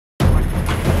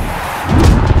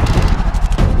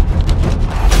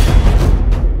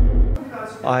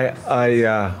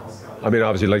I mean,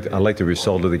 obviously, I liked the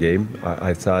result of the game.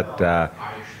 I thought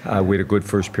we had a good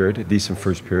first period, a decent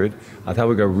first period. I thought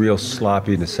we got real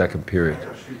sloppy in the second period.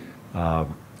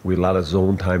 We had a lot of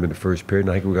zone time in the first period,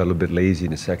 and I think we got a little bit lazy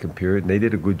in the second period. And they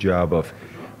did a good job of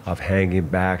hanging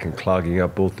back and clogging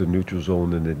up both the neutral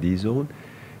zone and the D zone.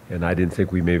 And I didn't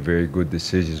think we made very good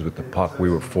decisions with the puck. We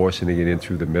were forcing it in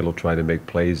through the middle, trying to make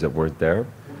plays that weren't there.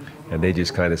 And they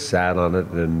just kind of sat on it,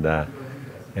 and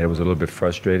it was a little bit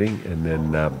frustrating. And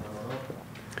then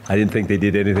I didn't think they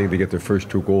did anything to get their first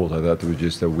 2 goals. I thought it was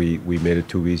just that we made it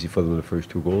too easy for them the first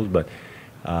 2 goals. But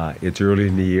it's early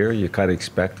in the year. You kind of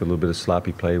expect a little bit of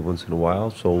sloppy play once in a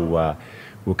while. So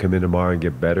we'll come in tomorrow and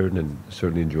get better and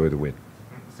certainly enjoy the win.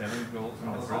 7 goals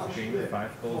in the first game,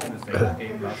 5 goals in the second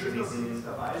game last season.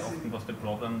 Often was the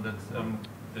problem that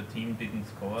the team didn't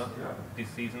score. This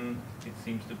season, it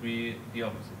seems to be the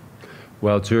opposite.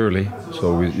 Well, it's early,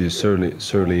 so you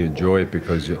certainly enjoy it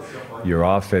because your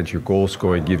offense, your goal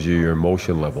scoring gives you your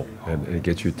emotion level, and it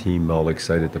gets your team all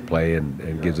excited to play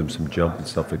and gives them some jump and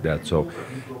stuff like that. So,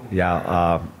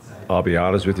 yeah, I'll be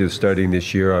honest with you, starting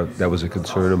this year, that was a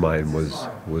concern of mine, was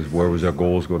where was our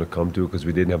goals going to come to, because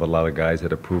we didn't have a lot of guys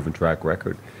that had a proven track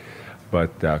record.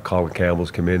 But Colin Campbell's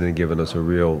come in and given us a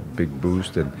real big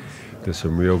boost, and there's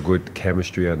some real good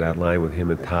chemistry on that line with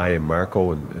him and Ty and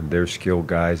Marco, and they're skilled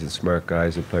guys and smart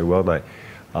guys that play well. And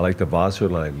I like the Vassar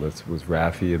line with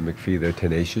Rafi and McPhee. They're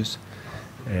tenacious,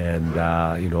 and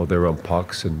they're on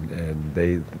pucks, and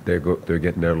they're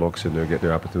getting their looks and they're getting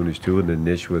their opportunities too. And then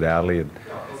Nish with Ali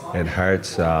and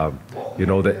Hearts, that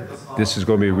this is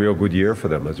going to be a real good year for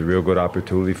them. It's a real good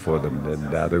opportunity for them,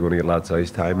 and they're going to get lots of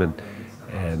ice time, and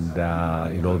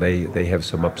they have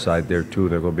some upside there too.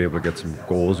 They're going to be able to get some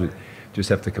goals. We just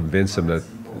have to convince them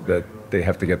that they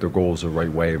have to get their goals the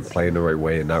right way and play in the right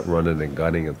way and not running and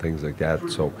gunning and things like that.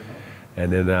 So,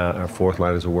 and then our fourth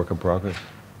line is a work in progress.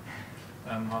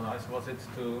 How nice was it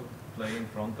to play in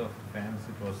front of fans?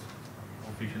 It was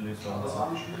officially sold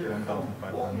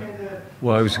 1,500.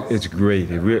 Well, it's great.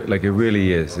 It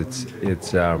really is.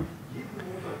 It's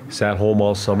sat home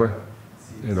all summer.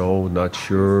 Not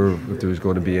sure if there was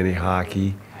going to be any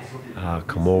hockey.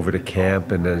 Come over to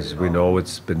camp, and as we know,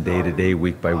 it's been day to day,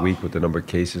 week by week, with the number of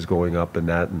cases going up and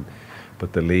that.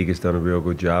 But the league has done a real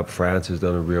good job. France has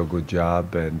done a real good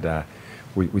job, and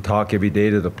we talk every day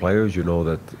to the players.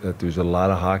 That there's a lot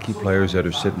of hockey players that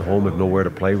are sitting home with nowhere to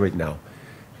play right now,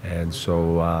 and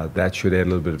so that should add a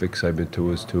little bit of excitement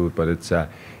to us too. But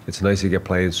it's nice to get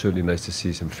playing. Certainly nice to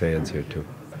see some fans here too.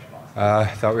 I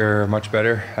thought we were much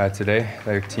better today.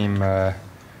 Their team,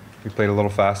 we played a little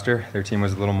faster. Their team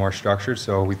was a little more structured,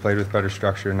 so we played with better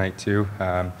structure tonight too.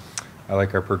 I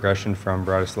like our progression from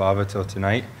Bratislava till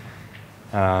tonight.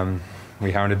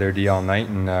 We hounded their D all night,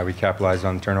 and we capitalized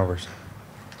on the turnovers.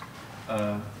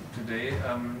 Today,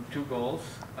 2 goals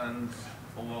and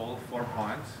overall 4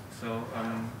 points. So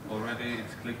already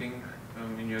it's clicking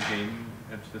in your game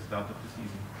at the start of the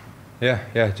season.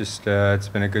 Yeah, just it's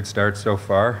been a good start so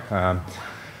far.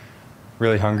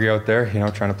 Really hungry out there,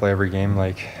 trying to play every game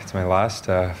like it's my last,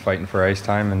 fighting for ice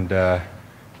time, and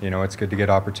it's good to get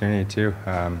opportunity too.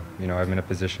 I'm in a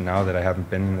position now that I haven't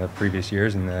been in the previous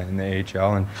years in the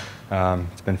AHL, and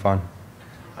it's been fun.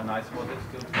 How nice was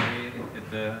it to play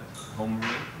at the home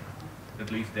rink? At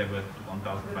least there were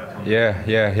 1,500.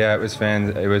 Yeah. It was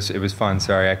fans. It was fun.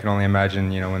 Sorry, I can only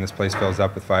imagine. When this place fills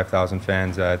up with 5,000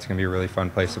 fans, it's going to be a really fun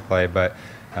place to play. But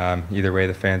either way,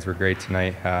 the fans were great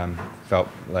tonight. Felt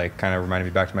like kind of reminded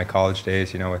me back to my college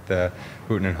days. With the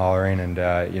hooting and hollering, and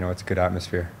it's a good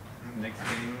atmosphere. Next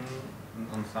game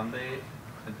on Sunday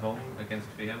at home against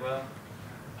Feber.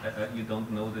 You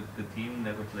don't know the team,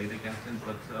 never played against it,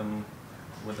 but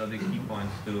what are the key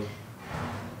points to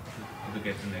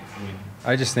get the next win?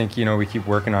 I just think we keep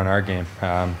working on our game.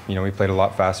 We played a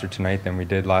lot faster tonight than we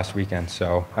did last weekend.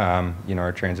 So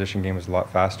our transition game was a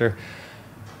lot faster.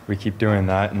 We keep doing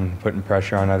that and putting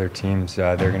pressure on other teams.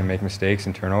 They're going to make mistakes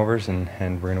and turnovers, and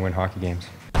we're going to win hockey games.